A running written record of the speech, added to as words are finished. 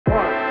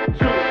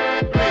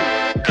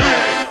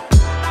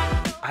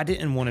I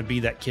didn't want to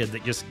be that kid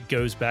that just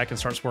goes back and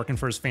starts working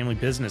for his family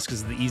business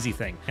because of the easy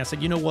thing. I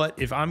said, you know what?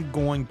 If I'm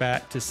going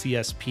back to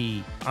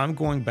CSP, I'm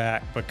going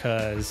back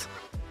because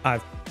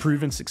I've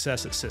proven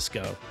success at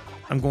Cisco.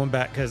 I'm going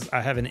back because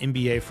I have an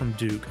MBA from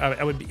Duke.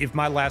 I would, if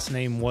my last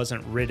name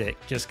wasn't Riddick,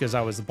 just because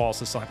I was the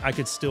boss's son, I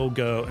could still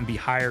go and be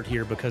hired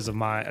here because of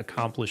my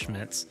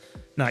accomplishments,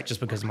 not just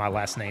because of my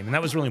last name. And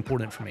that was really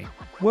important for me.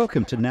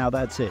 Welcome to Now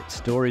That's It,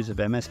 Stories of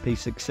MSP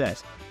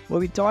Success, where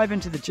we dive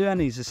into the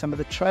journeys of some of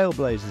the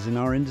trailblazers in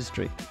our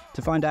industry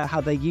to find out how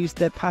they used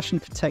their passion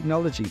for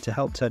technology to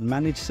help turn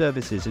managed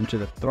services into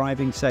the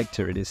thriving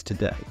sector it is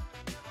today.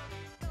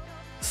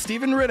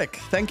 Stephen Riddick,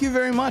 thank you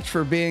very much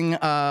for being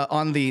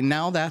on the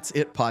Now That's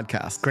It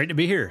podcast. Great to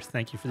be here.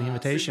 Thank you for the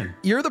invitation.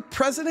 You're the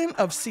president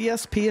of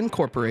CSP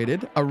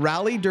Incorporated, a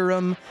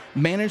Raleigh-Durham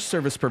managed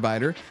service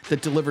provider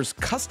that delivers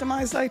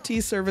customized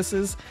IT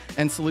services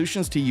and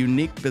solutions to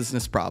unique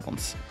business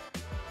problems.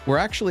 We're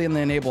actually in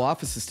the Enable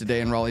offices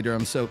today in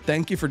Raleigh-Durham, so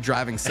thank you for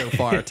driving so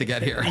far to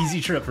get here. Easy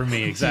trip for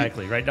me,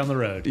 exactly. Right down the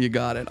road. You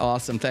got it.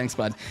 Awesome. Thanks,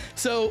 bud.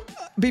 So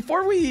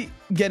before we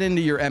get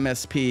into your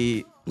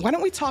MSP, why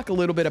don't we talk a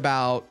little bit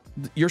about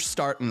your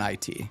start in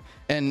IT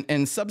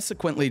and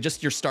subsequently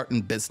just your start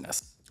in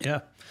business?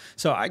 Yeah.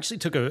 So I actually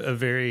took a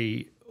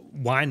very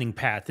winding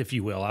path, if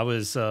you will. I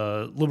was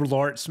a liberal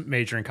arts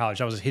major in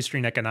college. I was a history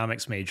and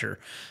economics major.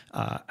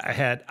 I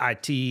had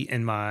IT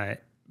in my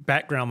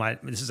background.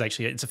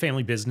 It's a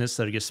family business,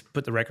 so to just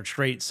put the record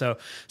straight. So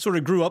sort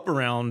of grew up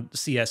around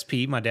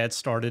CSP. My dad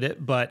started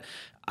it, but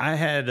I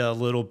had a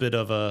little bit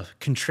of a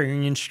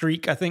contrarian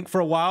streak, I think, for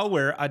a while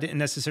where I didn't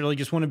necessarily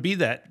just want to be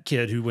that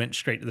kid who went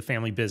straight to the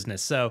family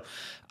business. So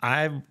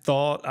I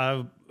thought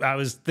I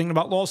was thinking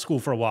about law school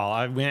for a while.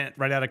 I went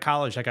right out of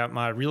college. I got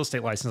my real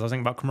estate license. I was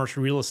thinking about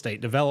commercial real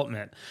estate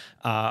development,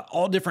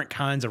 all different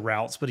kinds of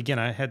routes. But again,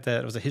 I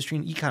was a history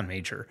and econ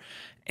major.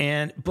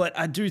 But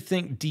I do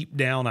think deep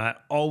down, I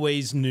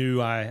always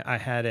knew I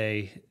had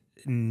a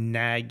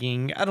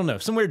nagging, I don't know,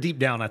 somewhere deep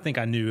down, I think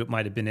I knew it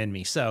might have been in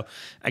me. So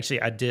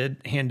actually I did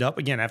hand up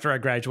again after I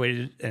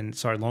graduated, and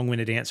sorry,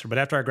 long-winded answer, but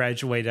after I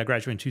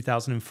graduated in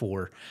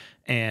 2004,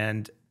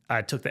 and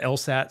I took the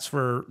LSATs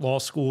for law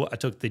school. I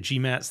took the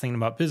GMATs thinking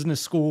about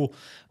business school.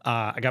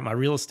 I got my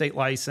real estate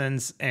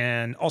license.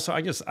 And also,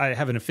 I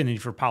have an affinity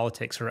for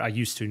politics, or I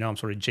used to. Now I'm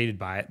sort of jaded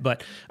by it.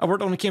 But I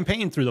worked on a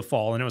campaign through the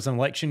fall, and it was an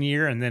election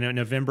year. And then in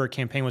November,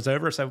 campaign was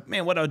over. So,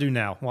 man, what do I do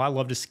now? Well, I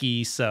love to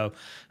ski. So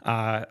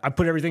I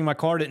put everything in my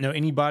car. Didn't know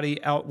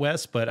anybody out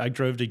west, but I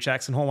drove to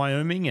Jackson Hole,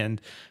 Wyoming. And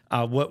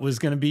what was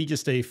going to be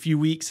just a few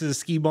weeks as a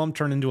ski bum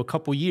turned into a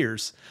couple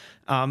years.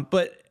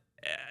 But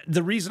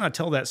the reason I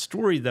tell that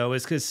story, though,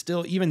 is because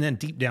still, even then,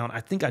 deep down,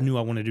 I think I knew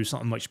I wanted to do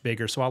something much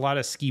bigger. So a lot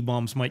of ski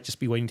bums might just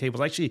be waiting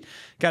tables. I actually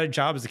got a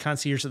job as a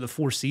concierge at the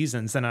Four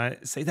Seasons. And I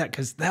say that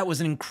because that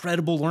was an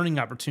incredible learning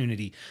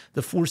opportunity.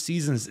 The Four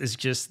Seasons is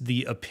just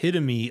the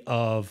epitome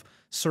of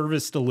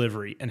service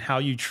delivery and how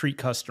you treat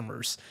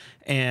customers.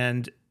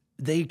 And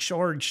they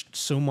charged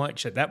so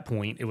much at that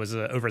point. It was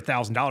over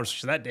 $1,000,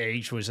 which at that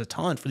age was a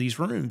ton for these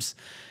rooms.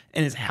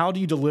 And it's how do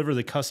you deliver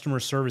the customer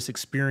service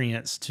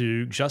experience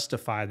to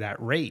justify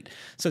that rate?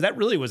 So that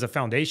really was a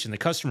foundation, the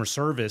customer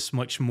service,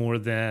 much more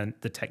than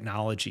the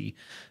technology.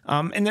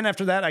 And then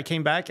after that, I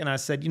came back and I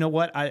said, you know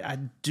what? I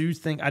do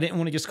think I didn't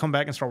want to just come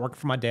back and start working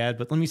for my dad,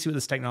 but let me see what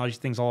this technology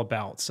thing's all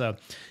about. So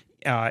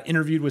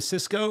interviewed with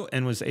Cisco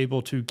and was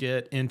able to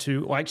get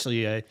into,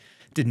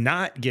 did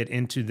not get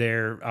into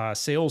their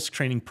sales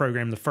training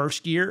program the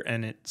first year,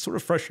 and it sort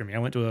of frustrated me. I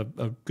went to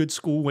a good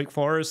school, Wake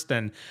Forest,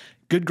 and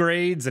good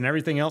grades and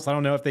everything else. I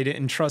don't know if they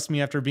didn't trust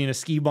me after being a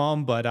ski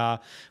bum, but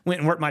went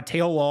and worked my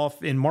tail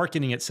off in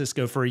marketing at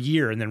Cisco for a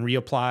year and then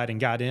reapplied and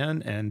got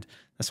in, and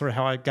that's sort of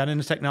how I got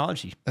into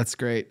technology. That's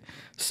great.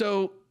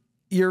 So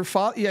your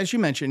father, as you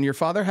mentioned, your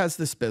father has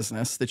this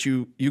business that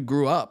you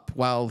grew up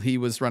while he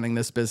was running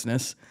this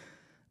business.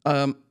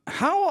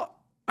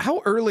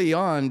 How early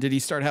on did he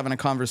start having a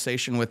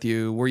conversation with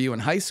you? Were you in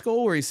high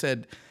school where he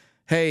said,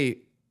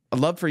 hey, I'd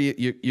love for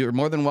you, you're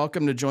more than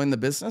welcome to join the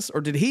business?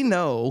 Or did he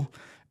know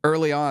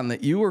early on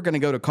that you were going to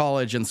go to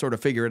college and sort of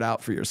figure it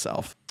out for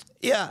yourself?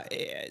 Yeah,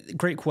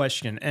 great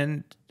question.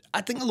 And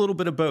I think a little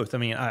bit of both. I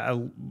mean,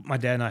 my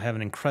dad and I have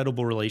an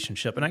incredible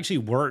relationship, and I actually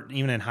worked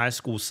even in high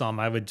school some.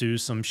 I would do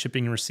some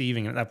shipping and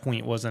receiving. At that point,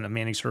 it wasn't a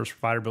managed service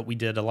provider, but we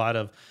did a lot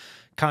of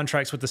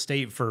contracts with the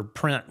state for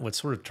print, what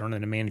sort of turned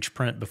into managed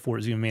print before it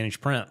was even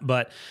managed print.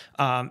 But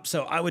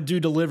so I would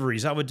do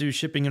deliveries, I would do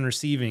shipping and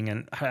receiving,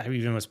 and I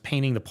even was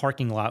painting the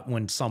parking lot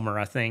one summer,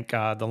 I think,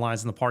 the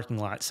lines in the parking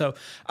lot. So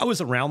I was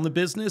around the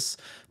business,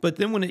 but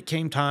then when it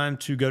came time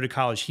to go to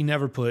college, he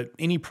never put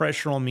any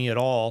pressure on me at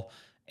all.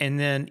 And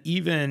then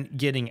even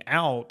getting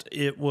out,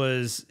 he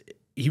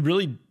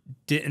really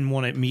didn't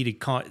want me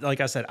to,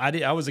 like I said,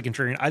 I was a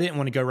contrarian. I didn't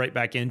want to go right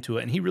back into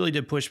it. And he really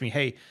did push me,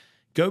 hey,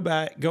 go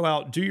back, go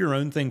out, do your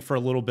own thing for a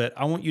little bit.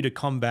 I want you to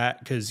come back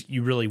because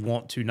you really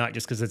want to, not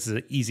just because it's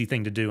an easy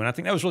thing to do. And I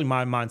think that was really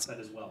my mindset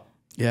as well.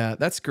 Yeah,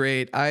 that's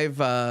great.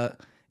 It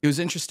was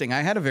interesting.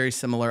 I had a very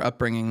similar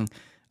upbringing.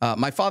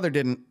 My father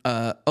didn't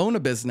own a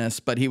business,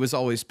 but he was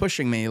always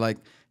pushing me like,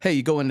 hey,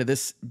 you go into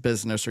this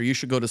business, or you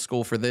should go to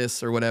school for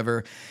this or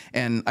whatever.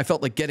 And I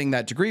felt like getting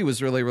that degree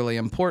was really, really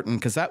important,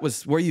 because that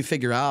was where you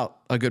figure out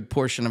a good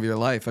portion of your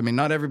life. I mean,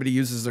 not everybody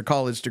uses their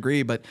college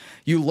degree, but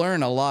you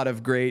learn a lot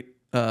of great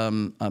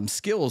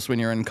skills when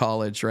you're in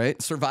college,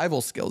 right? Survival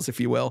skills, if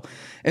you will.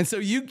 And so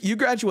you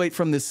graduate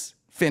from this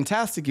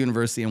fantastic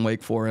university in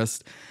Wake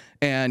Forest,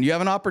 and you have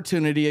an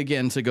opportunity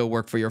again to go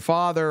work for your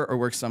father or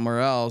work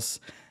somewhere else,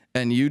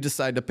 and you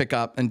decide to pick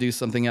up and do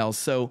something else.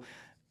 So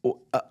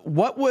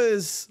what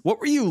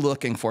were you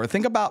looking for?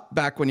 Think about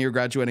back when you were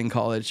graduating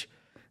college.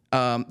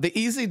 The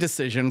easy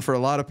decision for a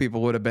lot of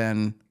people would have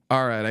been,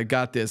 all right, I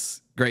got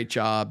this great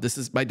job.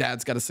 My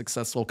dad's got a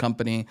successful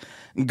company,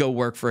 go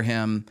work for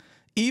him.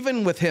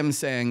 Even with him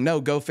saying, no,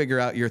 go figure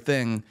out your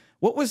thing.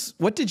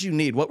 What did you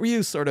need? What were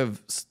you sort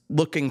of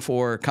looking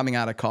for coming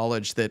out of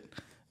college that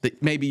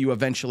maybe you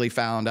eventually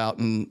found out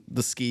in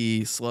the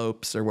ski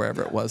slopes or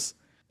wherever it was?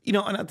 You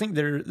know, and I think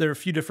there are a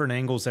few different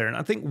angles there. And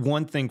I think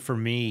one thing for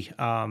me,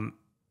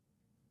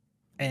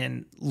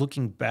 and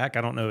looking back,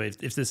 I don't know if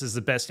this is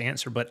the best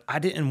answer, but I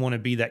didn't want to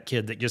be that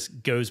kid that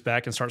just goes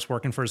back and starts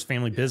working for his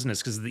family business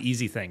because of the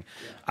easy thing.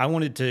 I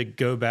wanted to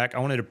go back. I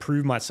wanted to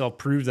prove myself,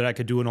 prove that I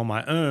could do it on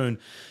my own,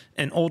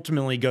 and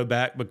ultimately go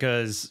back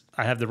because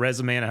I have the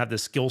resume and I have the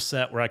skill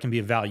set where I can be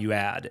a value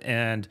add.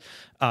 And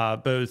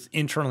both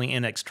internally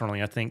and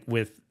externally, I think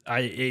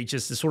it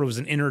sort of was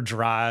an inner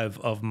drive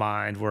of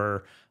mine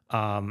where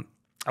I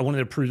wanted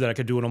to prove that I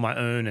could do it on my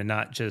own and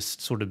not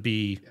just sort of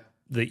take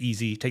the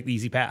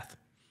easy path.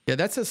 Yeah,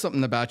 that says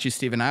something about you,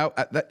 Stephen. I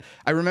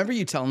remember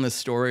you telling this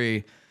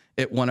story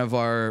at one of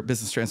our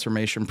business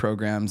transformation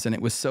programs, and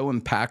it was so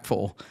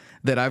impactful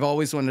that I've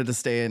always wanted to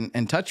stay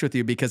in touch with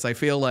you, because I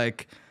feel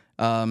like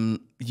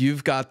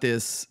you've got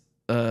this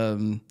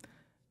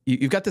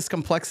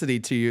complexity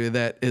to you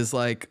that is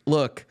like,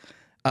 look,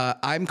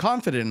 I'm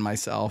confident in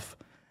myself,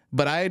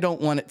 but I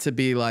don't want it to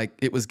be like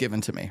it was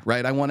given to me,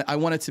 right? I want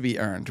it to be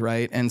earned,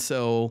 right? And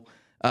so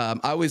I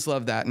always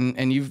love that,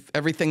 and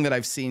everything that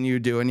I've seen you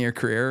do in your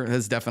career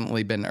has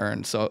definitely been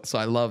earned. So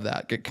I love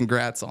that.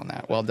 Congrats on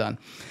that. Well done.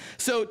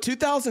 So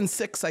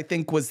 2006, I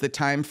think, was the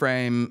time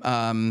frame.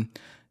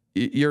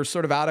 You're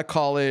sort of out of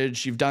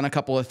college. You've done a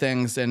couple of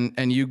things,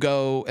 and you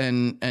go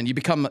and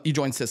you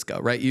join Cisco,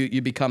 right?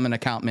 You become an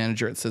account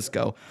manager at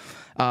Cisco,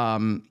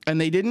 and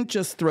they didn't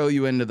just throw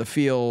you into the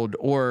field,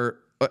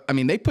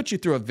 they put you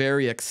through a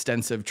very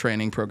extensive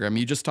training program.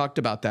 You just talked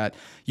about that.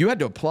 You had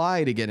to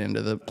apply to get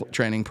into the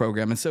training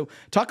program. And so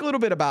talk a little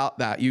bit about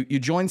that. You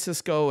joined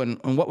Cisco, and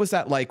what was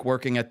that like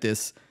working at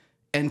this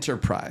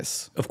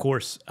enterprise? Of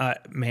course.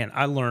 Man,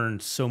 I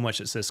learned so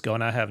much at Cisco,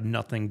 and I have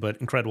nothing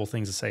but incredible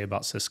things to say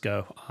about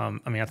Cisco.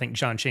 I think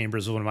John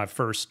Chambers was one of my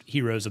first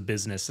heroes of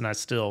business, and I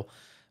still,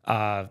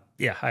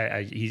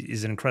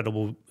 he's an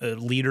incredible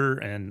leader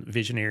and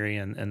visionary.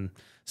 And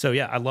so,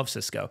 yeah, I love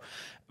Cisco.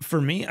 For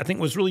me, I think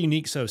it was really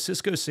unique. So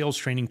Cisco's sales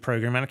training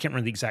program, and I can't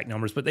remember the exact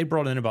numbers, but they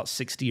brought in about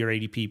 60 or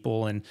 80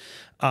 people. And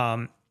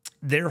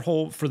their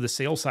whole, for the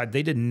sales side,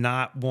 they did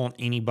not want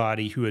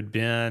anybody who had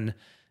been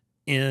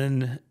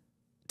in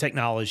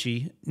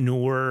technology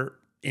nor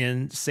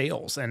in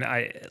sales. And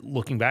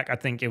looking back, I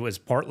think it was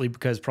partly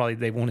because probably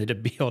they wanted to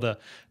be able to,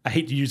 I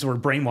hate to use the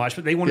word brainwash,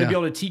 but they wanted to be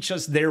able to teach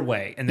us their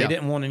way. And they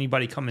didn't want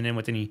anybody coming in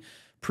with any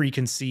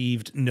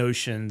preconceived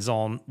notions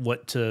on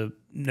what to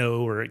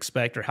know or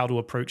expect or how to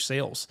approach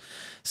sales.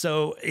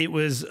 So it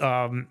was,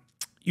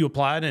 you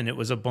applied, and it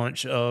was a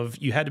bunch of,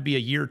 you had to be a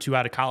year or two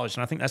out of college.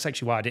 And I think that's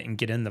actually why I didn't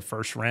get in the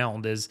first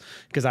round, is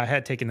because I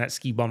had taken that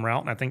ski bum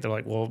route. And I think they're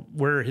like, well,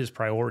 where are his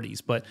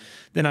priorities? But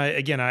then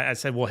I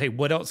said, well, hey,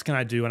 what else can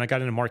I do? And I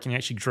got into marketing. I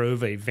actually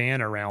drove a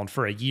van around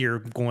for a year,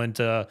 going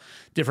to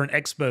different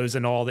expos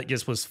and all that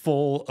just was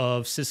full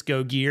of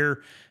Cisco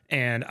gear.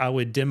 And I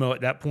would demo.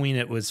 At that point,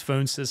 it was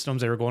phone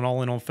systems. They were going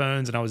all in on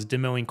phones, and I was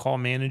demoing Call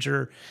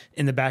Manager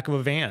in the back of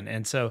a van.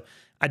 And so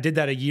I did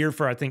that a year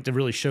I think, to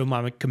really show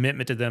my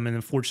commitment to them. And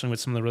unfortunately, with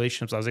some of the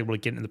relationships, I was able to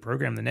get into the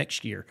program the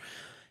next year.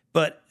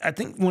 But I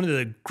think one of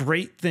the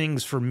great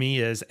things for me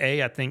is,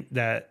 I think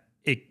that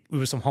it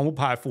was some humble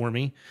pie for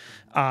me.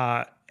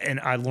 And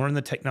I learned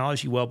the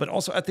technology well, but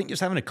also I think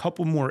just having a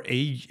couple more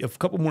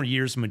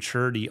years of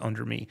maturity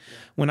under me.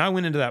 When I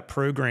went into that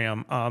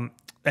program,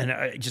 and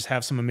I just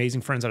have some amazing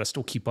friends that I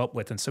still keep up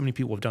with, and so many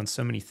people have done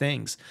so many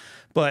things.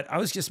 But I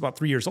was just about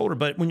 3 years older.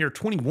 But when you're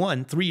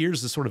 21, 3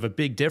 years is sort of a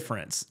big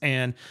difference.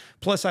 And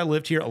plus, I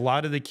lived here. A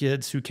lot of the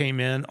kids who came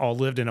in all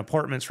lived in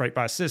apartments right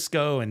by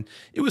Cisco, and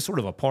it was sort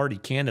of a party,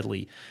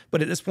 candidly.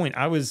 But at this point,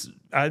 I was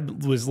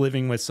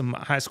living with some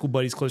high school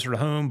buddies closer to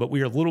home, but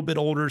we were a little bit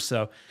older.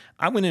 So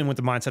I went in with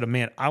the mindset of,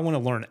 man, I want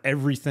to learn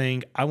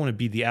everything. I want to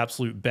be the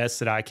absolute best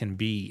that I can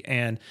be.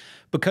 And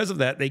because of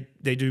that,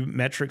 they do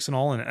metrics and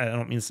all, and I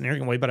don't mean this in an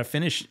arrogant way, but I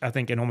finished, I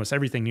think, in almost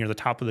everything near the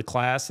top of the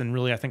class, and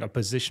really, I think I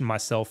positioned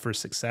myself for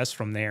success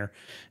from there.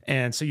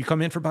 And so you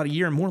come in for about a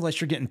year, and more or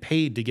less you're getting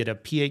paid to get a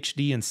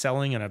PhD in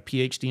selling and a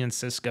PhD in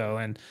Cisco,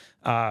 and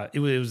it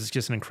was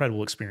just an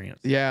incredible experience.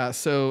 Yeah,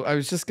 so I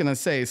was just going to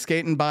say,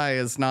 skating by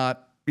is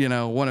not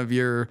one of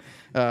your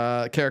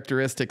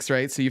characteristics,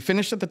 right? So you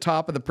finished at the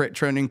top of the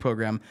training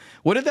program.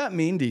 What did that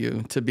mean to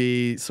you to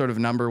be sort of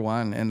number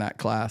one in that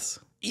class?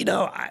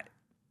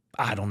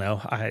 I don't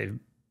know.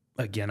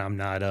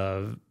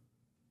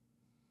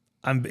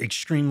 I'm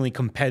extremely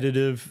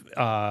competitive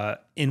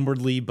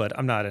inwardly, but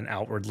I'm not an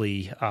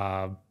outwardly.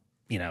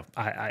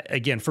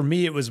 Again, for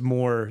me, it was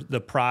more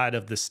the pride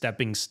of the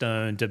stepping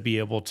stone to be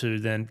able to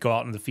then go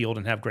out in the field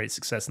and have great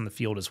success in the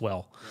field as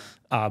well,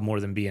 more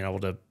than being able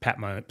to pat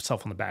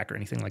myself on the back or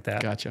anything like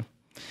that. Gotcha.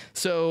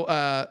 So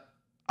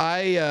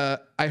I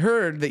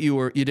heard that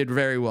you did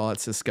very well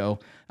at Cisco,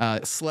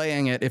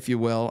 slaying it, if you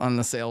will, on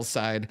the sales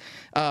side.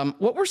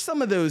 What were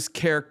some of those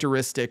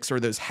characteristics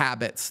or those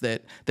habits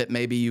that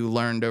maybe you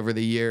learned over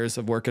the years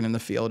of working in the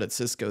field at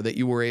Cisco that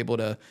you were able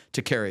to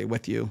carry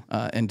with you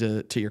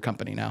into your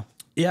company now?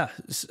 Yeah,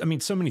 I mean,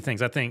 so many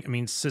things.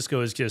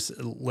 Cisco is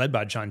just led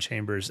by John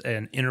Chambers,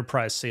 an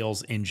enterprise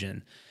sales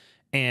engine.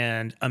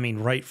 And I mean,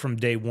 right from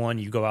day one,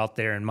 you go out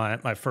there, and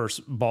my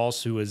first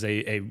boss, who was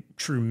a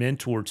true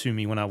mentor to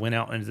me when I went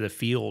out into the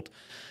field,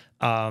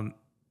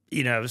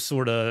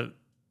 sort of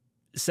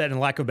said, in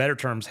lack of better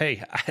terms,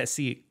 hey, I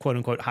see quote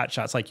unquote hot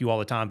shots like you all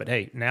the time, but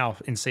hey, now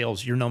in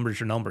sales, your number's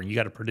your number, and you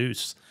got to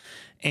produce.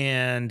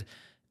 And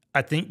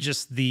I think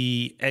just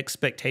the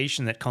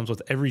expectation that comes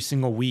with every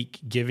single week,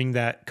 giving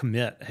that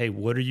commit. Hey,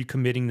 what are you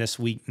committing this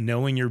week?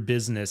 Knowing your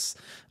business,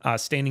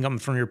 standing up in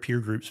front of your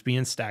peer groups,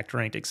 being stacked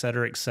ranked, et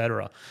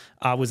cetera,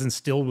 was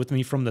instilled with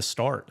me from the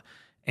start.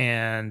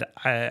 And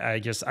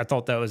I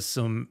thought that was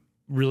some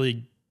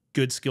really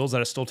good skills that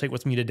I still take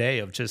with me today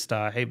of just,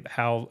 hey,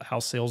 how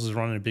sales is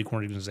run in a big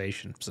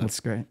organization. So that's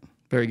great.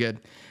 Very good.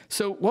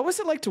 So what was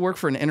it like to work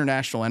for an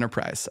international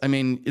enterprise? I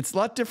mean, it's a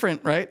lot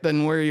different, right,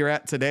 than where you're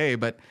at today,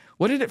 but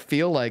what did it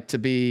feel like to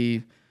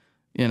be,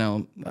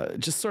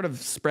 just sort of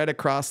spread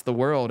across the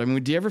world? I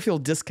mean, do you ever feel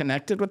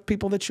disconnected with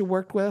people that you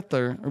worked with,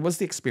 or what's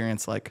the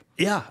experience like?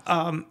 Yeah.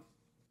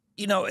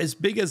 As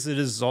big as it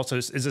is also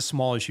is as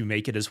small as you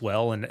make it as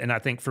well. And I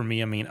think for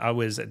me, I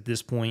was at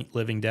this point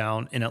living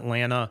down in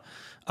Atlanta,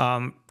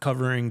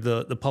 covering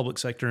the public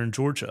sector in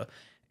Georgia.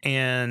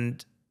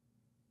 And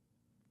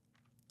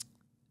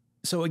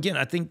so again,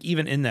 I think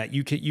even in that,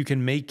 you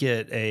can make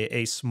it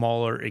a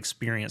smaller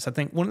experience. I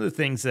think one of the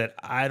things that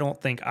I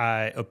don't think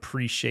I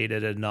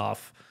appreciated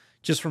enough,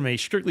 just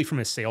strictly from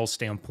a sales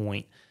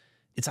standpoint,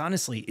 it's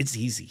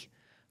easy.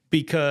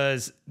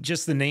 Because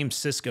just the name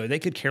Cisco, they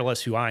could care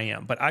less who I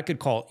am, but I could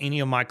call any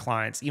of my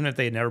clients, even if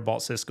they had never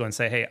bought Cisco, and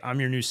say, hey, I'm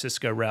your new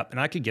Cisco rep, and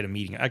I could get a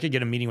meeting. I could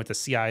get a meeting with the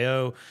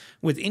CIO,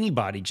 with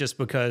anybody, just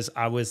because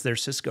I was their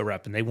Cisco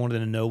rep and they wanted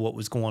to know what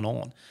was going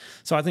on.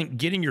 So I think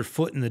getting your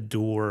foot in the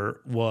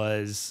door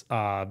was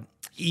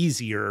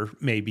easier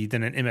maybe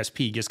than an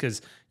MSP, just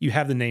because you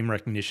have the name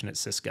recognition at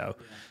Cisco.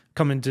 Yeah.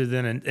 Coming to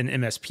then an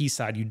MSP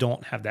side, you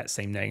don't have that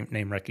same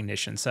name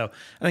recognition. So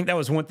I think that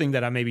was one thing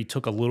that I maybe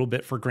took a little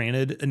bit for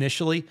granted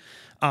initially.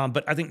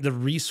 But I think the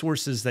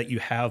resources that you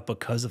have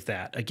because of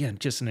that, again,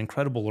 just an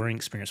incredible learning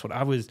experience. What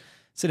I was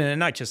sitting in at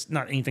night, just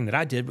not anything that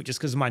I did, but just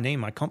because of my name,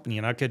 my company,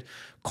 and I could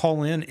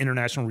call in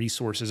international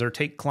resources or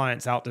take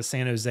clients out to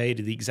San Jose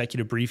to the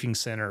executive briefing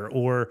center,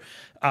 or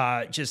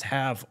just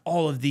have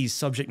all of these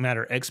subject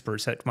matter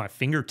experts at my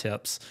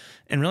fingertips.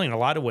 And really, in a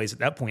lot of ways, at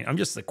that point, I'm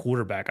just the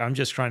quarterback. I'm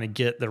just trying to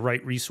get the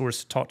right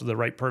resource to talk to the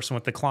right person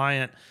with the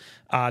client,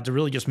 to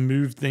really just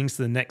move things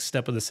to the next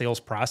step of the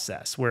sales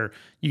process, where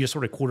you just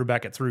sort of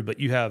quarterback it through, but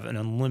you have an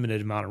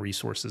unlimited amount of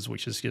resources,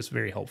 which is just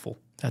very helpful.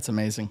 That's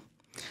amazing.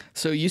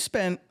 So you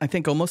spent, I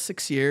think, almost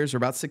 6 years, or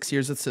about 6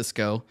 years at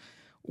Cisco.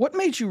 What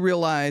made you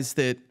realize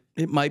that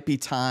it might be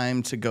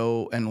time to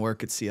go and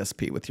work at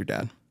CSP with your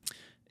dad?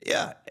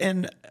 Yeah,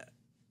 and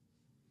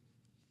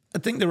I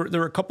think there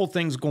were a couple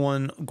things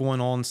going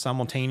on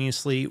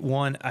simultaneously.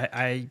 One,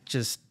 I'm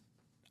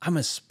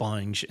a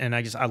sponge, and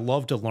I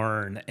love to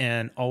learn,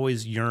 and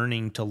always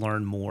yearning to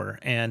learn more.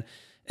 And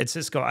at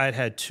Cisco, I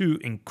had two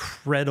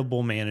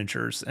incredible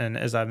managers, and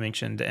as I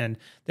mentioned, and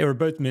they were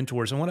both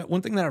mentors. And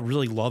one thing that I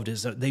really loved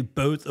is that they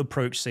both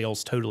approach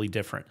sales totally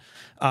different.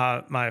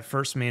 My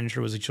first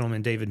manager was a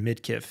gentleman, David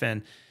Midkiff,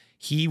 and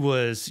he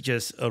was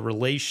just a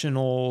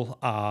relational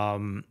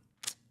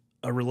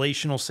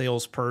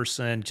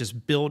salesperson.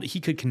 He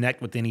could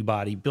connect with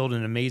anybody, build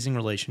an amazing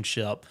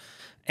relationship,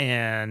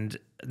 and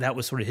that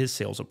was sort of his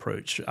sales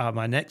approach.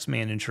 My next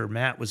manager,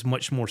 Matt, was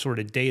much more sort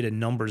of data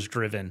numbers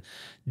driven,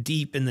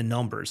 deep in the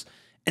numbers.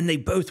 And they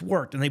both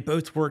worked,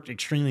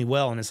 extremely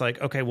well. And it's like,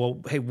 okay,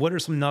 well, hey, what are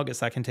some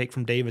nuggets I can take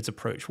from David's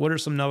approach? What are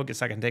some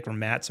nuggets I can take from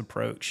Matt's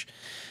approach?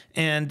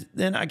 And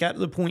then I got to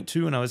the point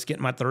too, when I was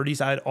getting my 30s,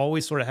 I had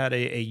always sort of had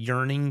a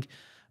yearning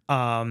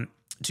to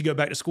go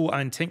back to school.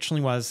 I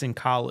intentionally was in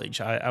college.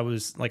 I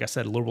was, like I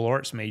said, a liberal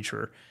arts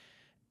major.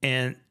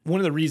 And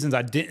one of the reasons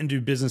I didn't do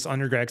business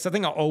undergrad, because I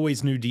think I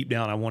always knew deep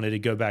down I wanted to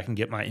go back and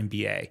get my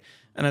MBA.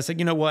 And I said,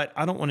 you know what?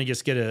 I don't want to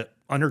just get an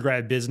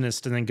undergrad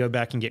business to then go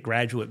back and get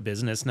graduate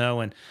business.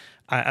 No. And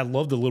I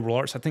love the liberal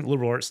arts. I think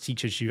liberal arts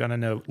teaches you, and I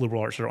know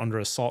liberal arts are under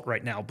assault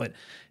right now, but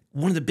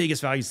one of the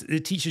biggest values,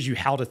 it teaches you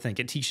how to think.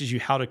 It teaches you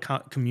how to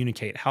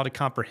communicate, how to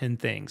comprehend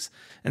things.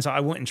 And so I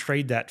wouldn't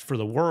trade that for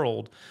the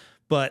world,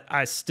 but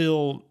I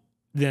still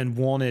then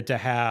wanted to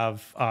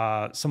have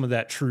some of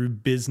that true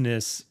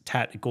business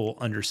tactical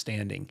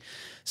understanding.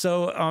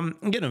 So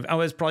again, I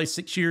was probably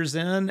 6 years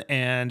in,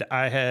 and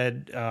I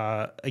had,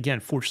 again,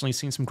 fortunately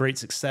seen some great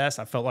success.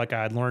 I felt like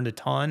I had learned a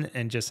ton,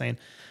 and just saying,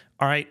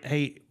 all right,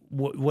 hey,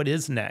 what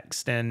is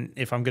next? And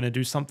if I'm going to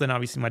do something,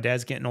 obviously my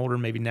dad's getting older,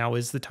 maybe now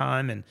is the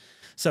time. And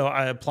so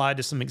I applied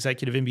to some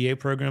executive MBA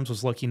programs,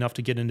 was lucky enough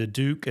to get into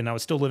Duke, and I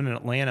was still living in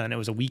Atlanta, and it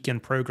was a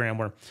weekend program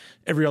where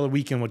every other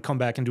weekend would come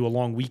back and do a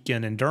long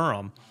weekend in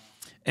Durham.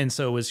 And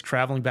so I was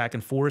traveling back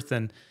and forth,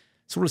 and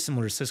sort of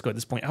similar to Cisco at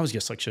this point. I was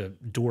just such a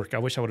dork. I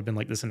wish I would have been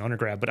like this in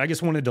undergrad, but I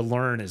just wanted to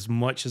learn as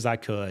much as I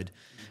could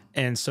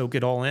and soak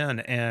it all in.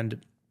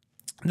 And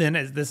then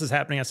as this is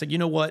happening, I said, you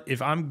know what?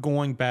 If I'm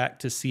going back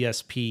to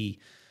CSP,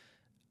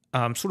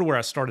 sort of where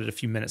I started a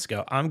few minutes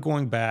ago, I'm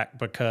going back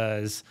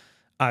because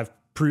I've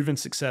proven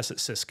success at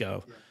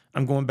Cisco. Yeah.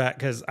 I'm going back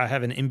because I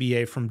have an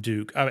MBA from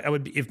Duke. I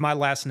would be, if my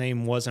last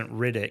name wasn't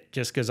Riddick,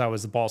 just because I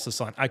was the boss's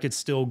son, I could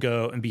still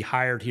go and be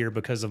hired here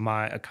because of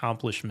my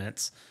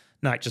accomplishments,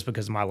 not just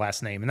because of my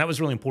last name. And that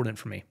was really important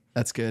for me.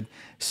 That's good.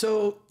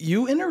 So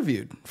you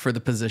interviewed for the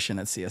position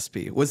at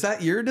CSP. Was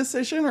that your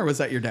decision, or was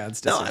that your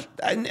dad's decision?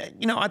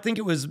 No, I think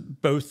it was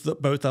both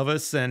of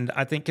us. And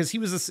I think because he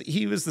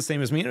was the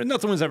same as me.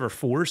 Nothing was ever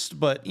forced,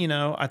 but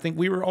I think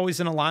we were always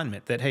in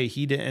alignment that, hey,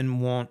 he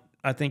didn't want.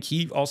 I think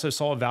he also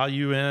saw a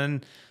value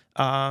in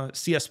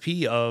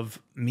CSP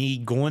of me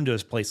going to a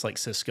place like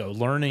Cisco,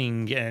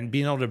 learning and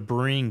being able to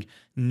bring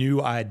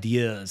new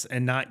ideas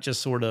and not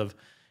just sort of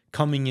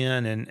coming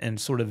in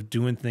and sort of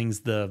doing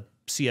things the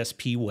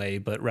CSP way,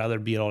 but rather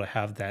be able to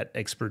have that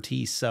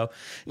expertise. So,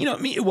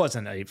 it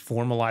wasn't a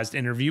formalized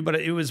interview, but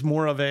it was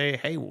more of a,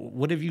 hey,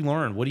 what have you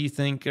learned? What do you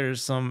think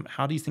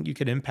how do you think you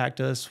could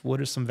impact us? What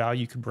is some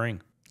value you could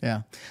bring?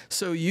 Yeah.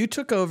 So you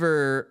took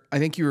over, I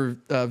think you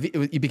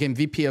became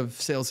VP of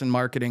sales and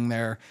marketing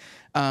there.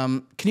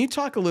 Can you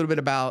talk a little bit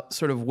about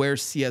sort of where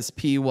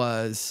CSP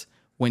was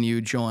when you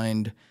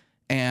joined,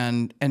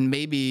 and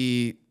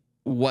maybe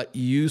what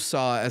you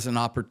saw as an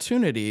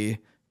opportunity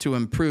to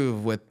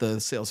improve with the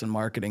sales and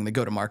marketing, the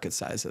go-to-market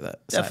side of the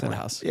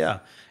house?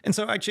 Yeah. And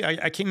so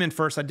actually I came in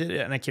first. I did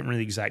it, and I can't remember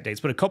the exact dates,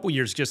 but a couple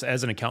years just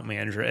as an account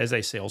manager, as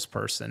a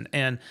salesperson.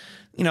 And,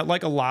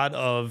 like a lot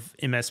of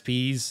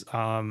MSPs,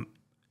 I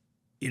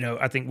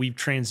think we've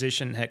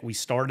transitioned. Heck, we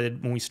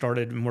started in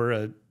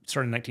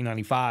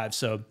 1995.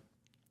 So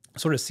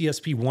sort of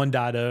CSP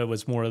 1.0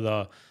 was more of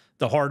the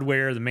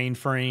hardware, the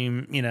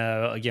mainframe.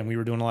 Again, we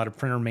were doing a lot of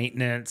printer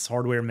maintenance,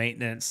 hardware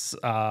maintenance,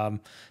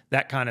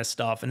 that kind of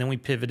stuff. And then we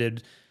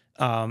pivoted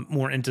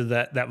more into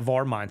that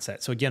VAR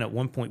mindset. So again, at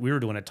one point we were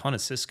doing a ton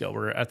of Cisco,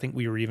 where I think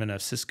we were even a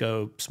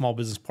Cisco Small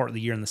Business Part of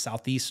the Year in the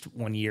Southeast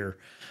one year.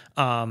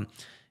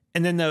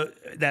 And then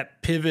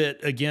that pivot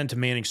again to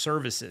managed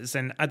services.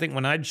 And I think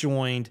when I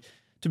joined,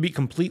 to be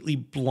completely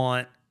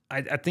blunt,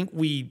 I think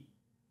we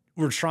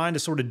were trying to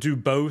sort of do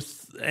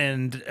both.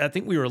 And I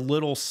think we were a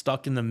little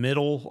stuck in the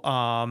middle.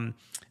 And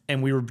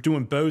we were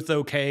doing both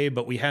okay,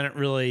 but we hadn't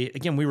really,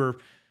 again, we were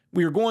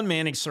going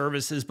managed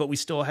services, but we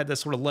still had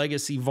this sort of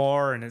legacy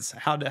VAR, and it's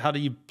how do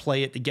you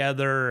play it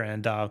together?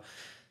 And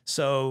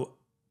so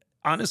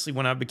honestly,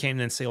 when I became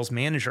then sales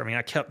manager,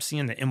 I kept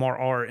seeing the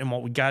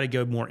MRR, we got to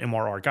go more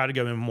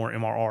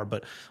MRR,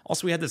 but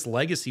also we had this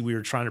legacy we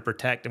were trying to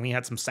protect, and we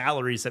had some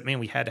salaries that,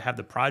 we had to have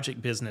the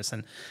project business.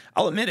 And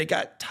I'll admit it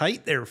got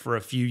tight there for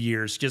a few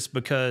years, just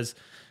because,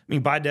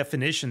 by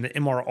definition, the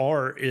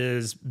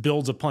MRR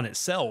builds upon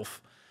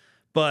itself.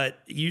 But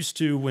used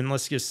to, when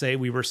let's just say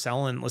we were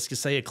selling, let's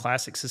just say a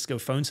classic Cisco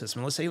phone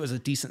system, let's say it was a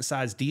decent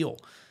sized deal.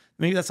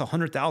 Maybe that's a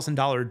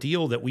 $100,000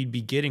 deal that we'd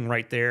be getting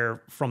right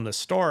there from the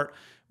start.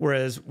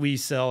 Whereas we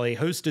sell a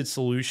hosted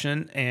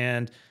solution,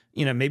 and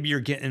maybe you're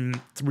getting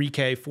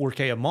 $3K,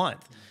 $4K a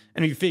month.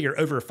 And you figure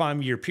over a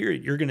 5-year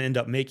period, you're going to end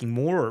up making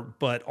more.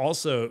 But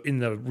also in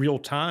the real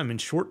time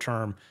and short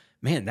term,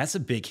 man, that's a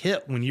big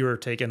hit when you're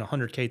taking a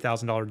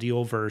 $100,000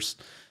 deal versus,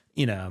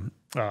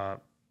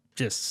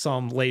 just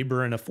some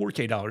labor and a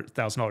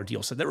 $4,000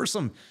 deal. So there were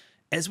some,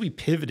 as we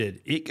pivoted,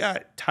 it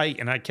got tight,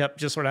 and I kept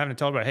just sort of having to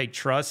talk about, hey,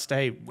 trust,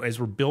 as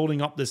we're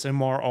building up this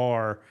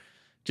MRR,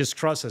 just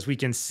trust us. We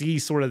can see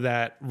sort of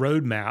that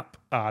roadmap,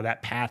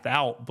 that path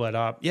out.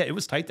 But it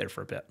was tight there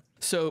for a bit.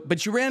 So,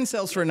 but you ran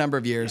sales for a number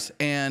of years,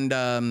 and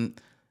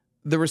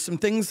there were some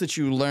things that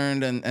you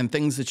learned and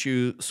things that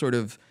you sort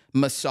of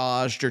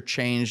massaged or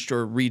changed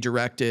or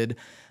redirected.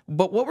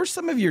 But what were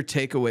some of your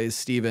takeaways,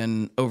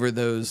 Stephen, over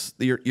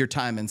your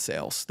time in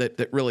sales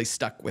that really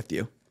stuck with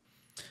you?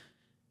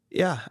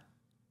 Yeah.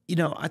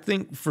 I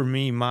think for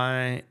me,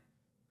 I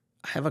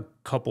have a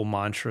couple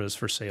mantras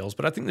for sales,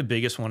 but I think the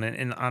biggest one,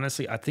 and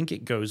honestly, I think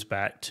it goes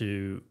back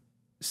to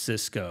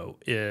Cisco,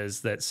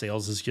 is that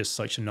sales is just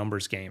such a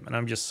numbers game. And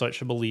I'm just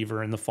such a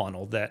believer in the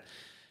funnel that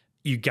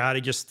you got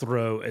to just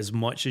throw as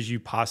much as you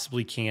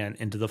possibly can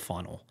into the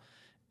funnel.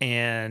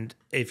 And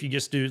if you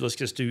just do, let's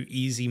just do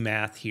easy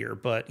math here.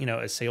 But, you know,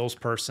 a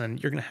salesperson,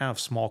 you're going to have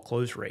small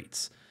close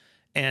rates.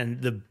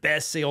 And the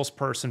best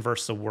salesperson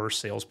versus the worst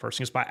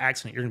salesperson, just by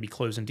accident, you're going to be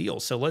closing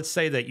deals. So let's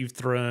say that you've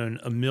thrown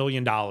 $1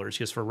 million,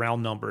 just for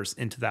round numbers,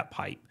 into that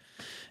pipe.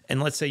 And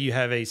let's say you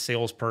have a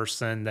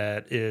salesperson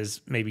that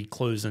is maybe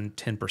closing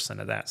 10%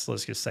 of that. So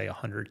let's just say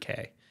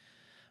 100K.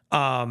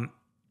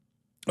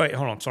 Wait,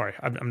 hold on. Sorry.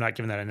 I'm not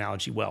giving that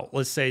analogy well.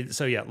 Let's say,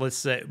 so yeah, let's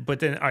say, but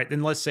then, all right,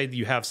 then let's say that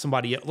you have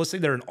somebody, let's say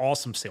they're an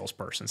awesome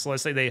salesperson. So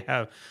let's say they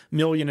have $1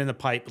 million in the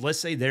pipe. Let's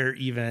say they're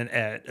even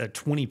at a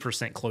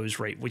 20% close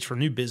rate, which for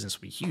new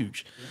business would be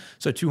huge.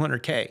 So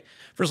 200K.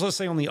 First, let's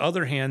say on the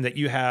other hand that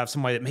you have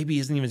somebody that maybe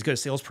isn't even as good a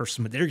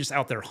salesperson, but they're just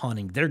out there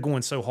hunting. They're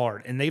going so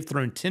hard and they've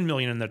thrown $10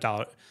 million in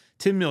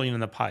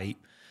the pipe,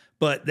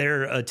 but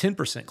they're a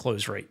 10%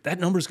 close rate. That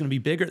number is going to be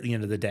bigger at the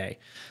end of the day.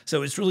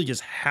 So it's really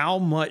just how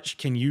much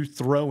can you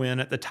throw in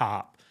at the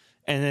top?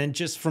 And then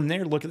just from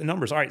there, look at the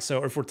numbers. All right,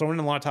 so if we're throwing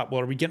in a lot of top, well,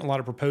 are we getting a lot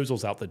of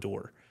proposals out the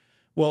door?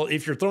 Well,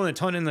 if you're throwing a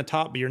ton in the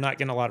top, but you're not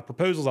getting a lot of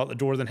proposals out the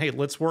door, then hey,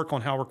 let's work on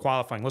how we're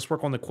qualifying. Let's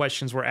work on the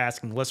questions we're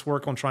asking. Let's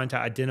work on trying to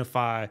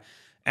identify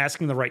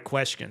asking the right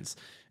questions.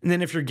 And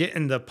then if you're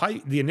getting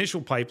the initial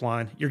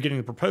pipeline, you're getting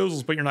the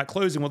proposals, but you're not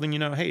closing, well, then, you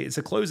know, hey, it's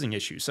a closing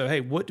issue. So, hey,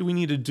 what do we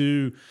need to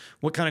do?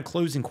 What kind of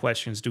closing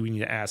questions do we need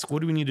to ask?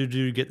 What do we need to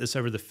do to get this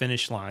over the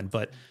finish line?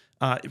 But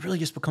it really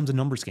just becomes a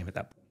numbers game at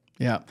that point.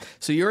 Yeah.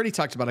 So you already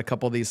talked about a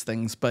couple of these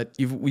things, but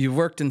you've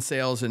worked in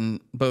sales in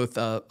both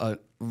an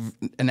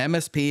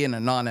MSP and a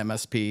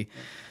non-MSP.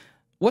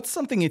 What's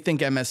something you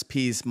think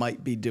MSPs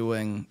might be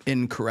doing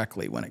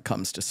incorrectly when it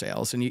comes to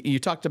sales? And you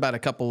talked about a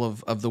couple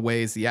of the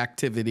ways, the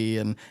activity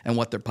and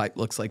what their pipe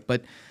looks like.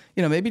 But,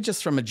 you know, maybe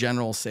just from a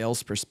general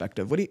sales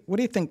perspective, what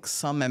do you think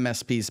some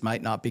MSPs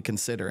might not be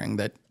considering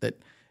that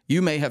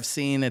you may have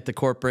seen at the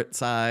corporate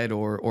side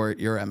or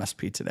your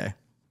MSP today?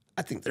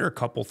 I think there are a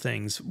couple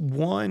things.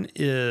 One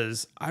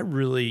is I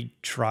really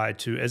tried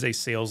to, as a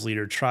sales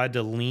leader, tried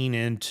to lean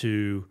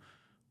into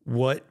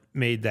what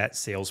made that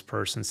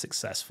salesperson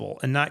successful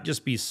and not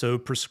just be so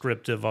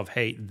prescriptive of,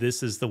 hey,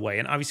 this is the way.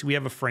 And obviously we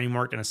have a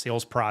framework and a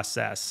sales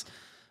process.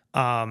 So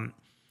I'm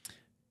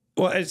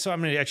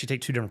going to actually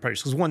take two different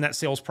approaches. Because one, that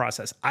sales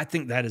process, I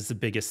think that is the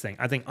biggest thing.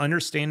 I think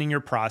understanding your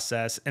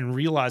process and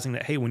realizing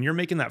that, hey, when you're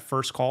making that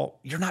first call,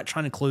 you're not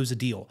trying to close a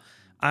deal.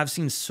 I've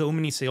seen so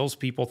many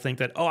salespeople think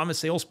that, oh, I'm a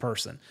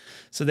salesperson.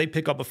 So they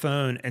pick up a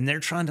phone and they're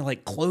trying to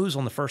like close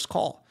on the first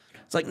call.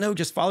 It's like, no,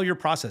 just follow your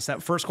process.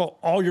 That first call,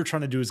 all you're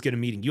trying to do is get a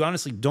meeting. You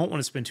honestly don't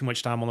want to spend too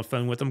much time on the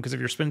phone with them, because if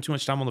you're spending too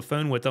much time on the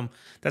phone with them,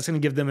 that's going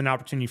to give them an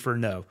opportunity for a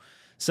no.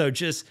 So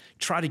just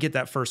try to get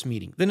that first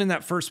meeting. Then in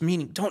that first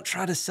meeting, don't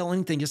try to sell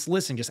anything. Just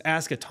listen. Just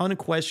ask a ton of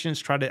questions.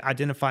 Try to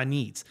identify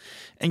needs.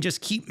 And just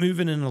keep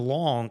moving it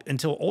along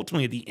until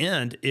ultimately at the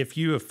end, if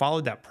you have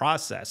followed that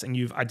process and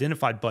you've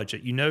identified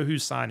budget, you know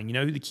who's signing, you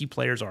know who the key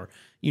players are,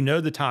 you know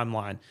the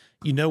timeline,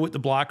 you know what the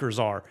blockers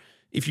are.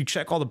 If you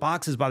check all the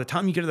boxes, by the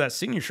time you get to that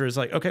signature, it's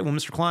like, okay, well,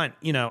 Mr. Client,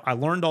 you know, I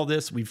learned all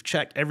this. We've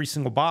checked every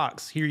single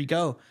box. Here you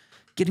go.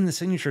 Getting the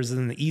signatures is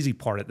then the easy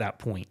part at that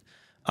point.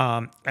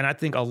 And I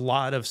think a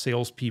lot of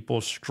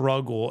salespeople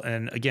struggle.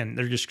 And again,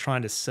 they're just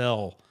trying to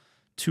sell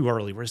too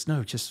early, whereas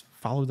no, just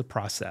follow the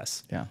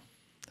process. Yeah,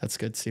 that's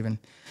good, Stephen.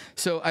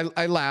 So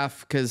I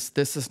laugh because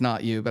this is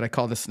not you, but I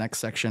call this next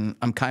section,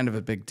 I'm kind of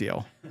a big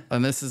deal.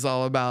 And this is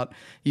all about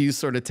you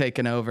sort of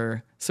taking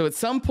over. So at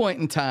some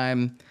point in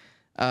time,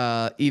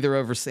 either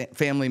over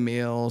family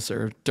meals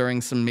or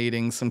during some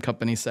meetings, some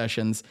company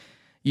sessions,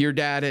 your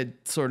dad had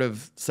sort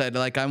of said,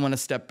 like, I want to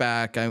step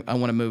back. I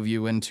want to move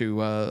you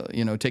into,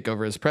 take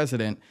over as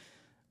president.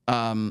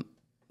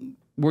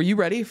 Were you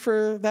ready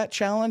for that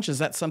challenge? Is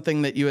that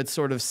something that you had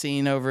sort of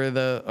seen over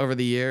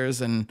the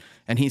years and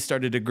he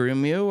started to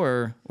groom you,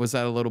 or was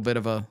that a little bit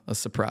of a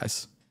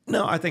surprise?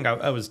 No, I think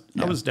I was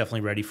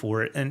definitely ready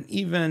for it. And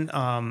even,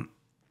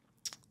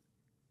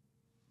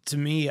 to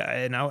me,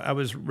 and I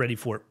was ready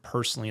for it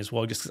personally as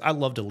well, just because I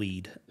love to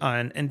lead.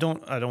 I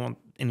don't want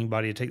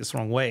anybody to take this the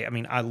wrong way. I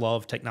mean, I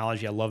love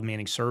technology. I love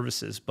managed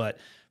services. But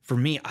for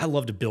me, I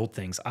love to build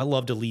things. I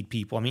love to lead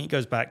people. I mean, it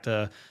goes back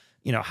to,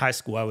 high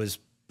school. I was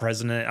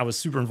president. I was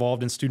super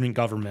involved in student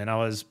government. I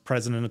was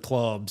president of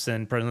clubs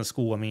and president of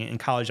school. I mean, in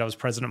college, I was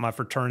president of my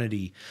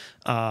fraternity.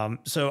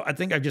 So I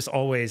think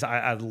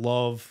I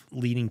love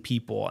leading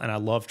people, and I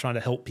love trying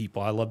to help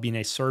people. I love being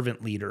a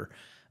servant leader.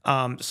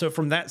 So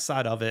from that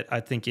side of it,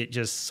 I think it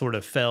just sort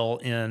of fell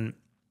in.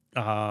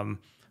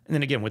 And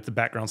then again, with the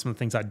background, some of the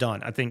things I'd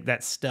done, I think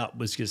that step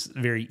was just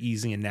very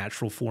easy and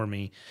natural for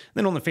me.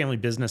 Then on the family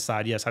business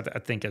side, yes, I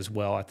think as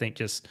well. I think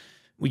just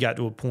we got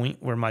to a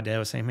point where my dad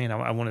was saying, man,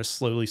 I want to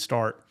slowly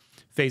start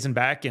phasing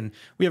back, and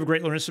we have a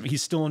great learner.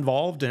 He's still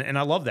involved, and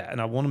I love that, and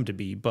I want him to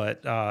be,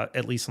 but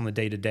at least on the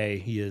day-to-day,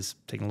 he is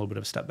taking a little bit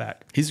of a step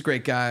back. He's a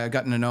great guy. I've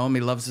gotten to know him.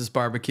 He loves his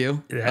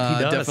barbecue. Yeah,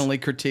 he does. Definitely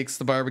critiques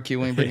the barbecue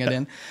when you bring it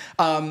in.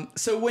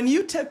 So when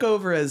you took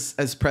over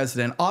as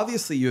president,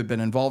 obviously you had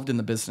been involved in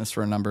the business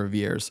for a number of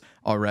years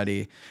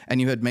already,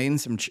 and you had made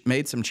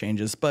some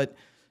changes, but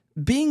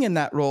being in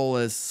that role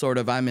as sort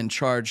of I'm in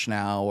charge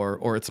now,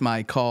 or it's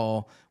my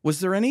call, was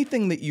there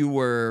anything that you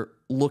were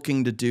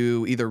looking to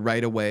do either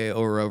right away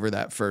or over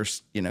that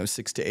first,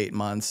 6 to 8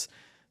 months?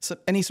 So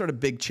any sort of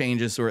big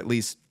changes, or at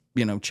least,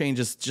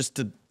 changes just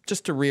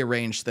to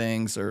rearrange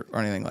things or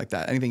anything like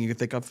that? Anything you could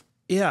think of?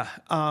 Yeah.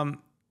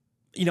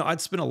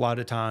 I'd spent a lot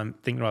of time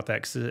thinking about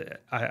that because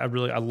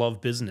I love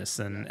business,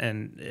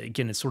 and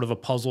again, it's sort of a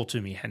puzzle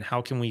to me. And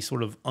how can we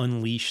sort of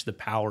unleash the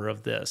power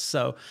of this?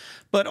 So,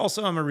 but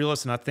also I'm a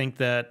realist, and I think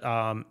that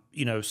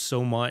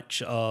so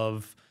much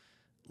of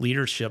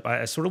leadership,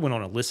 I sort of went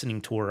on a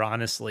listening tour,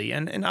 honestly,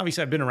 and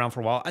obviously I've been around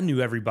for a while. I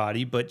knew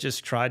everybody, but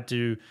just tried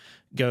to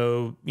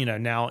go,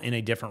 now in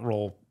a different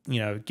role,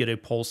 get a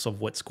pulse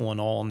of what's going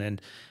on.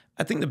 And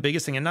I think the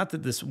biggest thing, and not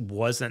that this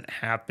wasn't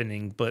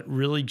happening, but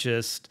really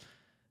just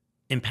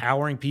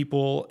empowering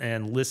people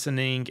and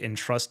listening and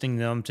trusting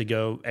them to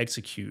go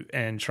execute,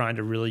 and trying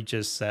to really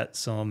just set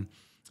some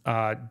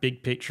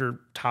big picture,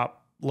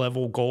 top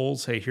level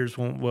goals. Hey, here's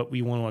what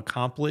we want to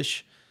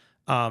accomplish.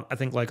 I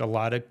think like a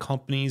lot of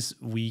companies,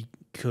 we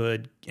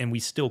could, and we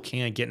still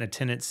can, get in a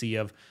tendency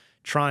of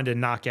trying to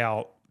knock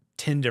out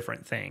 10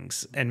 different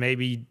things and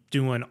maybe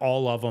doing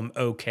all of them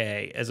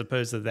okay, as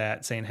opposed to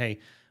that saying, hey,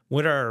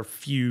 what are a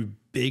few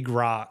big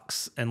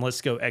rocks, and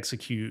let's go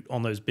execute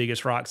on those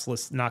biggest rocks.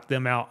 Let's knock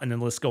them out, and then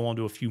let's go on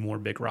to a few more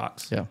big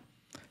rocks. Yeah.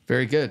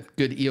 Very good.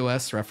 Good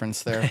EOS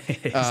reference there.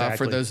 Exactly.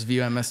 For those of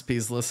you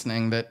MSPs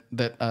listening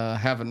that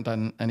haven't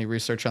done any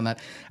research on that.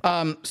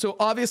 So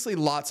obviously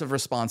lots of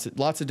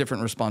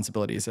different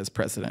responsibilities as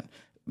president.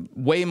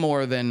 Way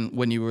more than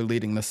when you were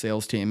leading the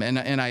sales team.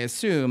 And I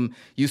assume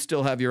you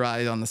still have your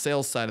eye on the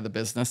sales side of the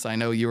business. I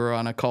know you were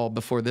on a call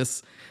before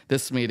this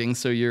meeting,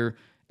 so you're,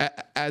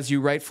 as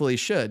you rightfully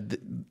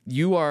should,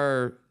 they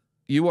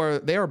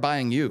are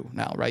buying you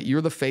now, right?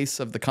 You're the face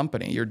of the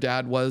company. Your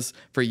dad was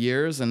for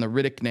years, and the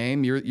Riddick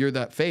name, you're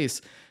that face.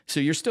 So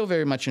you're still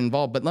very much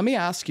involved. But let me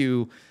ask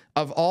you,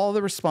 of all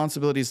the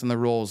responsibilities and the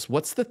roles,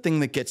 what's the thing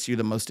that gets you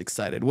the most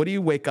excited? What do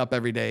you wake up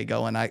every day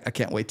going, I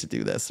can't wait to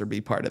do this or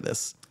be part of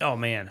this? Oh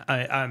man,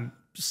 I'm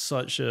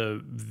such a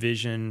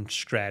vision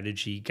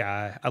strategy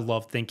guy. I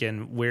love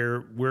thinking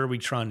where are we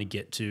trying to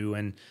get to,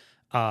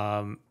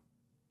 and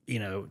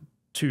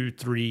 2,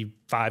 3,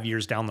 5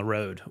 years down the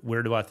road,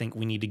 where do I think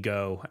we need to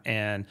go?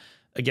 And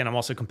again, I'm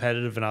also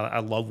competitive, and I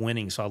love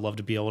winning. So I love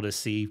to be able to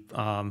see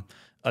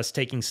us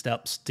taking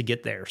steps to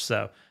get there.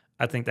 So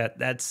I think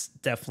that's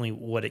definitely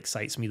what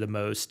excites me the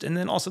most. And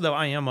then also, though,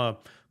 I am a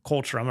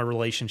culture, I'm a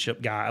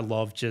relationship guy. I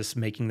love just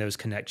making those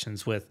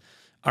connections with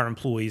our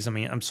employees. I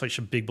mean, I'm such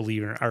a big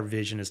believer in our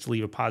vision is to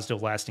leave a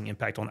positive, lasting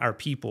impact on our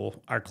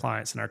people, our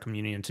clients, and our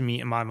community. And to me,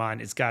 in my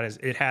mind, it's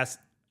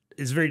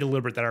very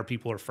deliberate that our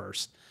people are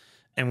first.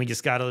 And we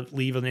just got to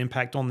leave an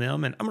impact on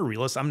them. And I'm a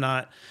realist. I'm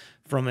not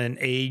from an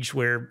age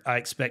where I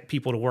expect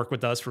people to work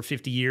with us for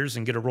 50 years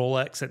and get a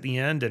Rolex at the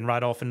end and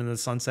ride off into the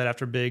sunset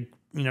after a big,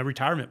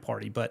 retirement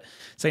party. But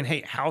saying,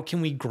 hey, how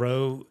can we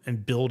grow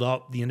and build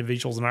up the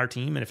individuals in our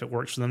team? And if it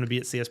works for them to be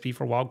at CSP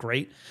for a while,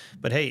 great.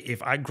 But hey,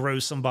 if I grow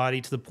somebody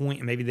to the point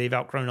and maybe they've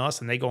outgrown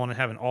us and they go on and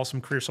have an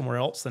awesome career somewhere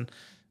else, then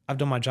I've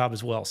done my job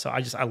as well. So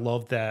I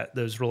love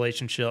those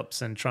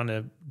relationships and trying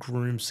to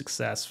groom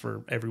success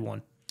for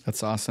everyone.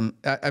 That's awesome.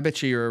 I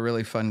bet you're a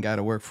really fun guy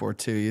to work for,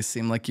 too. You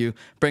seem like you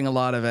bring a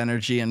lot of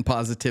energy and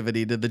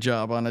positivity to the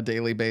job on a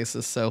daily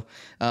basis. So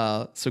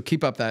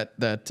keep up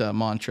that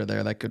mantra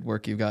there, that good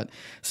work you've got.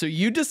 So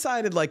you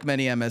decided, like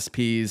many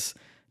MSPs,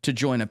 to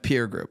join a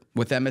peer group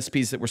with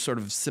MSPs that were sort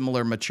of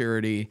similar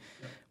maturity.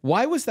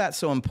 Why was that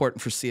so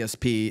important for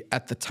CSP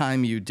at the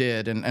time you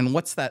did, and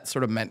what's that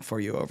sort of meant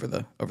for you over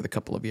the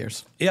couple of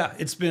years? Yeah,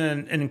 it's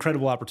been an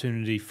incredible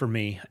opportunity for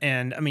me.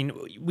 And I mean,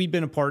 we've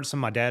been a part of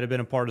some, my dad had been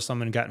a part of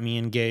some and got me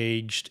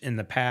engaged in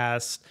the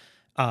past.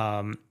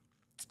 But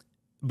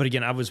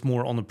again, I was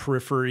more on the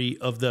periphery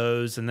of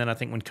those. And then I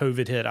think when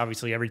COVID hit,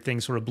 obviously everything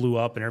sort of blew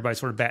up and everybody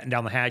sort of battened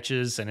down the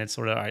hatches, and it's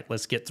sort of, all right,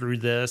 let's get through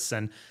this.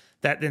 And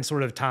that then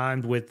sort of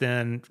timed with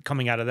then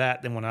coming out of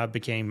that, then when I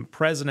became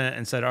president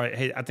and said, all right,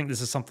 hey, I think this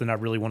is something I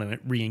really want to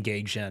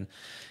re-engage in.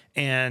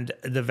 And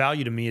the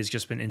value to me has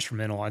just been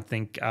instrumental. I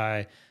think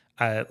I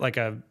like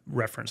I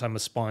referenced, I'm a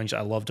sponge.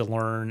 I love to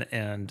learn,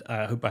 and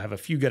I hope I have a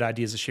few good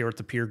ideas to share with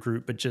the peer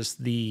group, but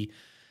just the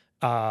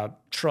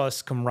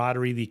trust,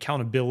 camaraderie, the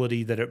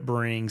accountability that it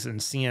brings,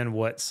 and seeing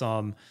what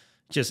some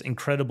just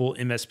incredible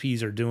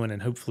MSPs are doing,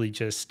 and hopefully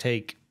just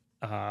take,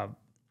 no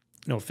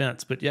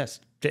offense, but yes,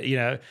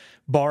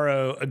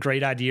 borrow a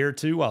great idea or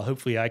two, while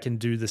hopefully I can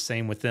do the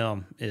same with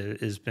them,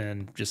 has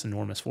been just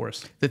enormous for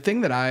us. The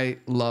thing that I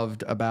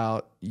loved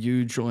about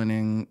you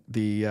joining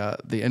the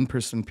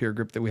in-person peer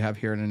group that we have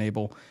here at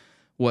Enable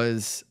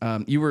was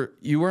you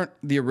weren't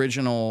the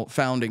original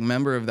founding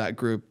member of that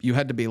group. You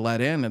had to be let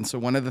in, and so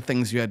one of the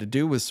things you had to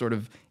do was sort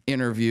of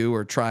interview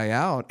or try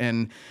out,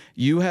 and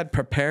you had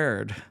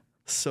prepared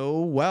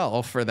so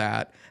well for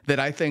that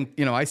I think,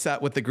 I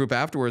sat with the group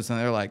afterwards and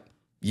they're like,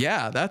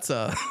 Yeah, this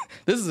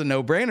is a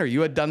no-brainer.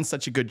 You had done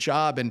such a good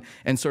job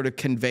and sort of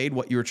conveyed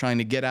what you were trying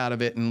to get out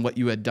of it and what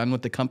you had done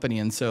with the company.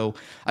 And so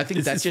I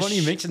think it's funny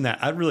you mentioned that.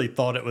 I really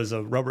thought it was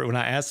a rubber when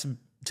I asked him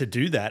to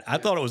do that. I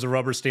thought it was a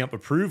rubber stamp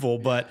approval,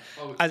 but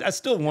I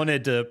still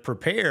wanted to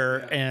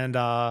prepare. And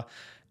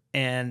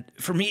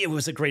for me, it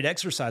was a great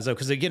exercise though,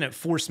 because again, it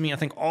forced me. I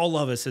think all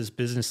of us as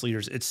business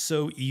leaders, it's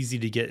so easy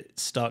to get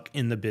stuck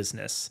in the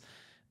business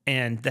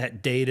and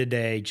that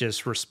day-to-day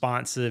just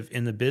responsive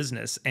in the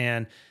business.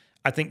 And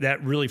I think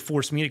that really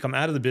forced me to come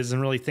out of the business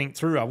and really think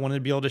through. I wanted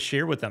to be able to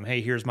share with them,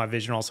 hey, here's my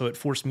vision. Also, it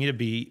forced me to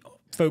be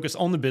focused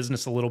on the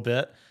business a little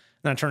bit.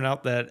 And it turned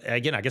out that,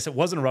 again, I guess it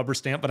wasn't a rubber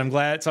stamp, but I'm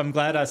glad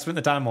I spent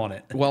the time on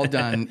it. Well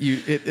done.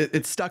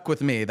 It stuck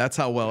with me. That's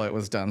how well it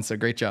was done. So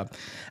great job.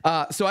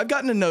 So I've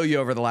gotten to know you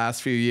over the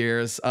last few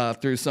years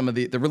through some of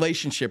the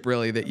relationship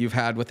really that you've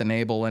had with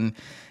Enable and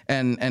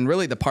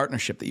really the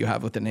partnership that you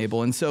have with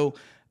Enable. And so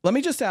let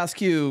me just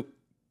ask you,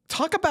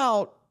 talk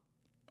about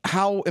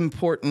how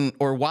important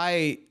or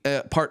why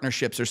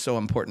partnerships are so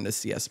important to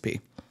CSP.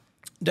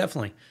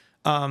 Definitely.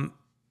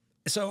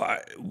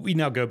 We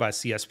now go by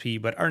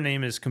CSP, but our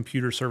name is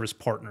Computer Service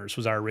Partners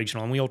was our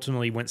original. And we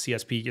ultimately went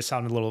CSP. It just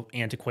sounded a little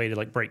antiquated,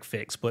 like break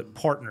fix, but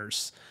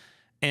partners.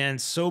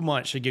 And so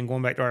much, again,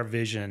 going back to our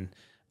vision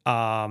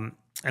and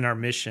our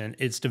mission,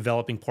 it's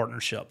developing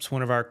partnerships.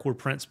 One of our core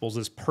principles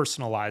is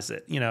personalize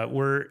it.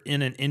 We're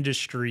in an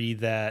industry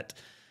that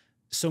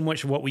so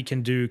much of what we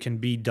can do can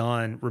be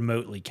done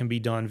remotely, can be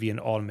done via an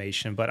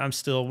automation. But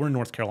we're in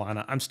North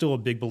Carolina. I'm still a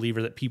big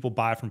believer that people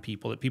buy from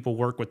people, that people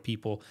work with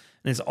people.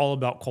 And it's all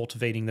about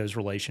cultivating those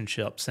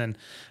relationships. And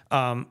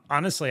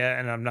honestly,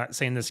 and I'm not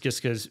saying this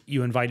just because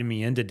you invited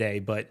me in today,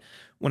 but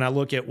when I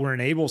look at where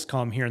Enable's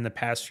come here in the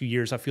past few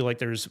years, I feel like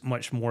there's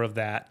much more of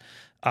that.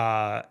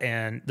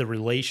 And the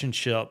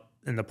relationship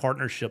and the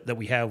partnership that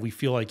we have, we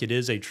feel like it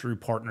is a true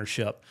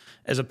partnership,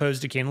 as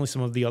opposed to candidly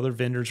some of the other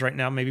vendors right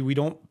now. Maybe we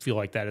don't feel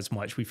like that as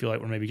much. We feel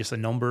like we're maybe just a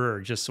number or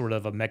just sort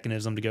of a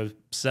mechanism to go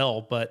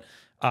sell. But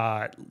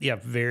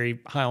very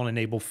high on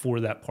Enable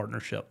for that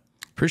partnership.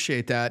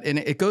 Appreciate that. And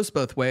it goes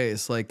both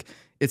ways. Like,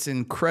 it's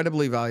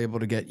incredibly valuable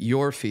to get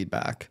your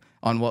feedback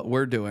on what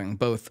we're doing,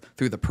 both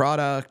through the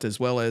product as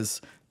well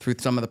as through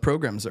some of the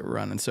programs that we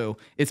run. And so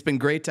it's been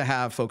great to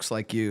have folks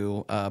like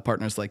you,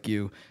 partners like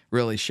you,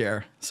 really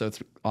share. So it's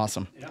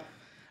awesome. Yeah.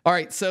 All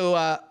right. So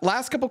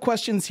last couple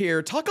questions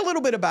here. Talk a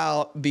little bit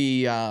about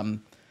the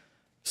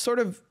sort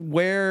of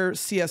where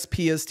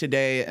CSP is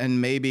today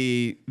and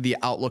maybe the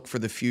outlook for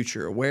the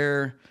future.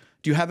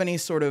 Do you have any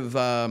sort of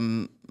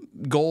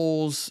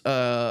goals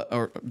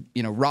or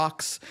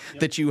rocks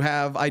that you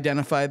have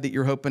identified that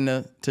you're hoping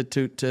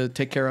to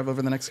take care of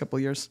over the next couple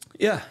of years?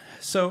 Yeah.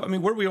 So, I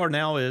mean, where we are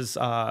now is,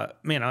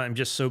 I'm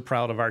just so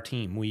proud of our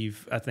team.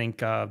 I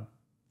think,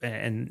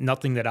 and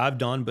nothing that I've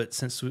done, but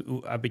since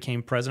I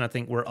became president, I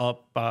think we're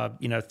up,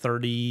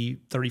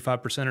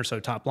 35% or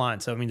so top line.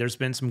 So, I mean, there's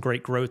been some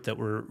great growth that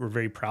we're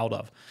very proud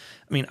of.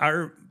 I mean,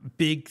 our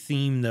big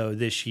theme though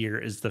this year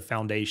is the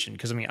foundation,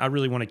 because I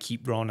really want to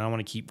keep growing. I want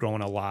to keep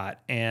growing a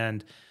lot.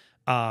 And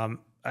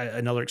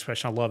another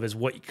expression I love is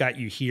what got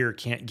you here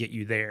can't get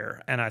you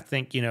there. And I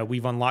think,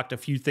 we've unlocked a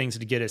few things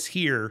to get us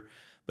here,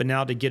 but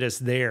now to get us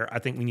there, I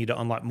think we need to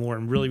unlock more.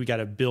 And really, we got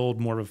to build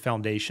more of a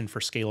foundation for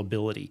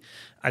scalability.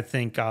 I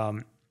think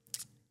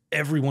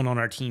everyone on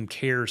our team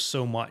cares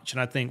so much.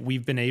 And I think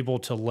we've been able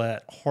to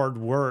let hard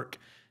work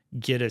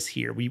get us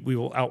here. We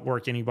will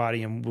outwork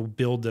anybody and we'll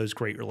build those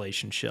great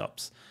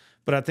relationships.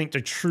 But I think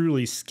to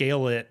truly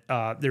scale it,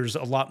 there's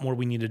a lot more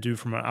we need to do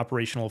from an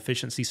operational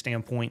efficiency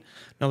standpoint.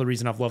 Another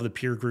reason I've loved the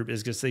peer group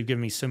is because they've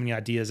given me so many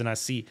ideas, and I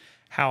see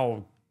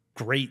how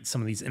great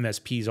some of these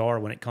MSPs are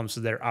when it comes to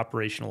their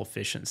operational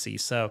efficiency.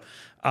 So,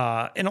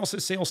 and also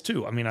sales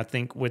too. I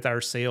think with our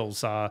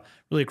sales,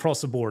 really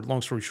across the board,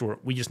 long story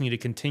short, we just need to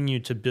continue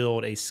to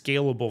build a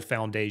scalable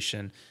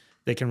foundation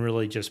that can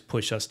really just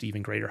push us to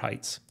even greater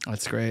heights.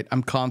 That's great.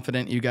 I'm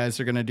confident you guys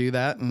are going to do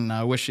that, and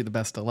I wish you the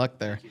best of luck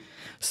there.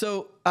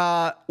 So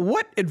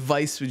what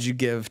advice would you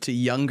give to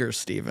younger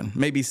Stephen,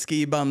 maybe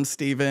ski bum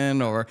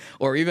Stephen, or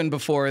even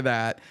before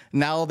that,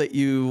 now that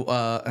you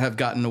have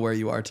gotten to where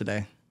you are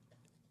today?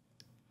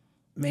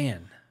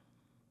 Man,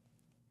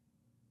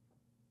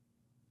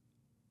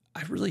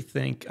 I really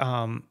think,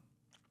 I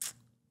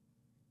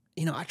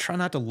try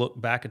not to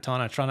look back a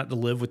ton. I try not to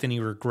live with any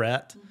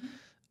regret. Mm-hmm.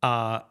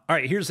 All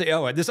right, I'm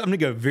going to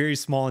go very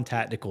small and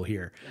tactical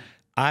here. Yeah.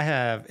 I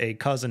have a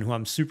cousin who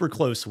I'm super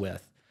close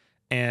with,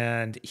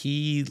 and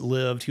he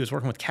was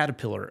working with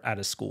Caterpillar out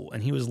of school,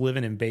 and he was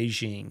living in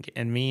Beijing,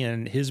 and me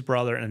and his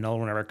brother and another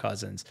one of our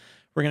cousins,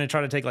 we're going to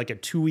try to take like a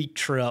 2-week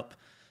trip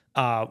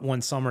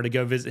one summer to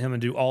go visit him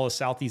and do all of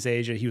Southeast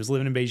Asia. He was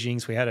living in Beijing,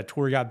 so we had a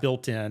tour guide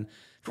built in.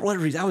 For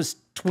whatever reason, I was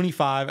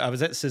 25. I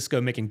was at Cisco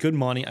making good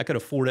money. I could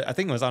afford it. I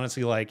think it was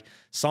honestly like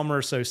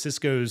summer, so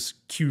Cisco's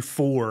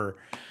Q4.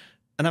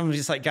 And I'm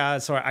just like,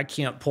 guys, sorry, I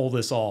can't pull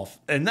this off.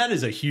 And that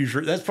is a huge,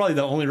 that's probably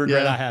the only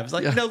regret I have. It's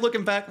like,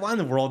 looking back, why in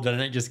the world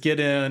didn't I just get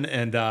in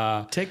and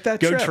take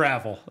that go trip.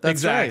 Travel? That's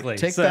exactly. Right.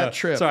 Take that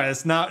trip. Sorry,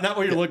 that's not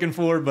what you're looking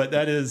for, but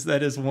that is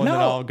one that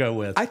I'll go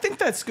with. I think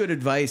that's good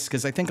advice,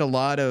 because I think a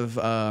lot of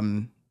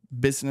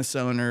business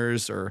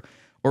owners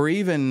or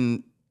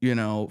even,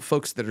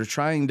 folks that are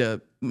trying to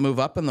move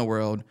up in the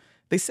world,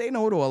 they say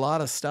no to a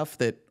lot of stuff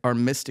that are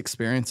missed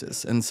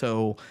experiences. And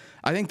so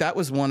I think that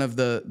was one of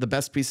the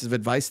best pieces of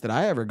advice that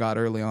I ever got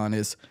early on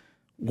is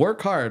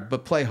work hard,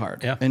 but play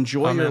hard. Yeah.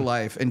 Enjoy your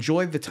life.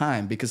 Enjoy the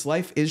time, because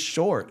life is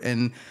short.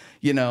 And,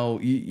 you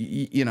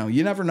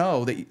never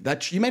know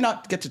that you may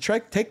not get to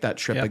take that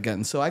trip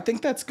again. So I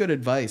think that's good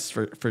advice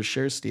for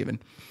sure,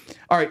 Stephen.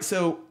 All right.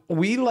 So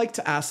we like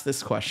to ask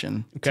this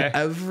question to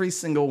every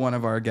single one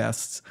of our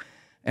guests.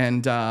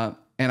 And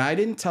I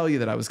didn't tell you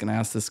that I was going to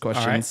ask this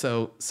question. Right.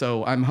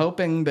 So I'm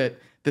hoping that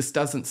this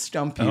doesn't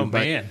stump you. Oh,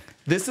 man.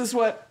 This is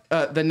what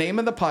the name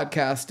of the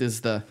podcast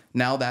is, the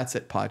Now That's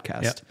It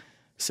podcast. Yep.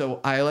 So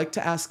I like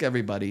to ask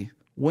everybody,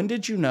 when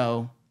did you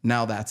know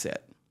now that's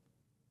it?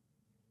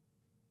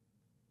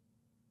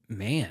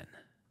 Man,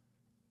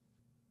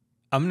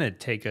 I'm going to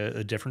take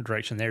a different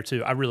direction there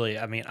too.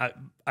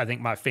 I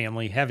think my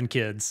family, having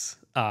kids,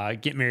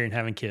 getting married and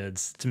having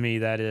kids, to me,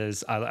 that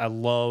is, I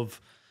love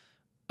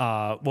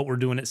what we're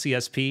doing at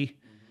CSP.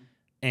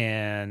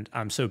 And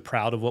I'm so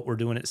proud of what we're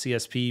doing at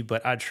CSP,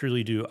 but I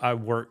truly do. I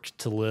work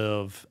to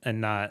live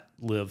and not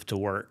live to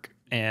work.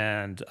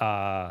 And,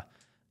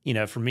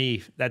 for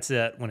me, that's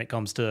it when it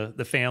comes to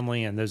the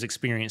family and those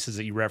experiences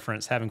that you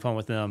reference, having fun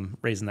with them,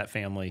 raising that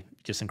family,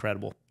 just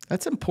incredible.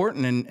 That's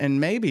important.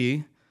 And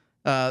maybe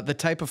the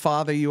type of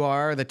father you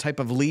are, the type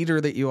of leader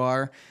that you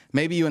are,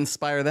 maybe you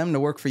inspire them to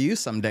work for you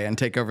someday and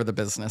take over the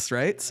business,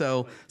 right?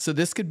 So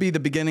this could be the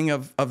beginning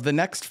of the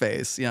next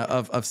phase,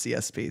 of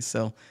CSP.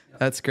 So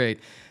that's great.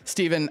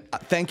 Stephen,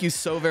 thank you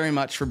so very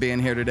much for being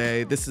here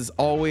today. This is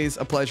always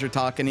a pleasure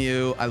talking to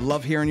you. I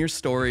love hearing your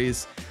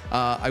stories.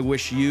 I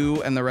wish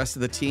you and the rest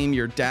of the team,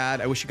 your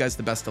dad, I wish you guys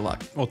the best of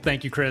luck. Well,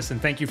 thank you, Chris,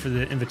 and thank you for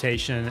the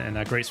invitation,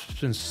 and great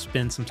to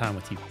spend some time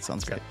with you.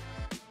 Sounds great.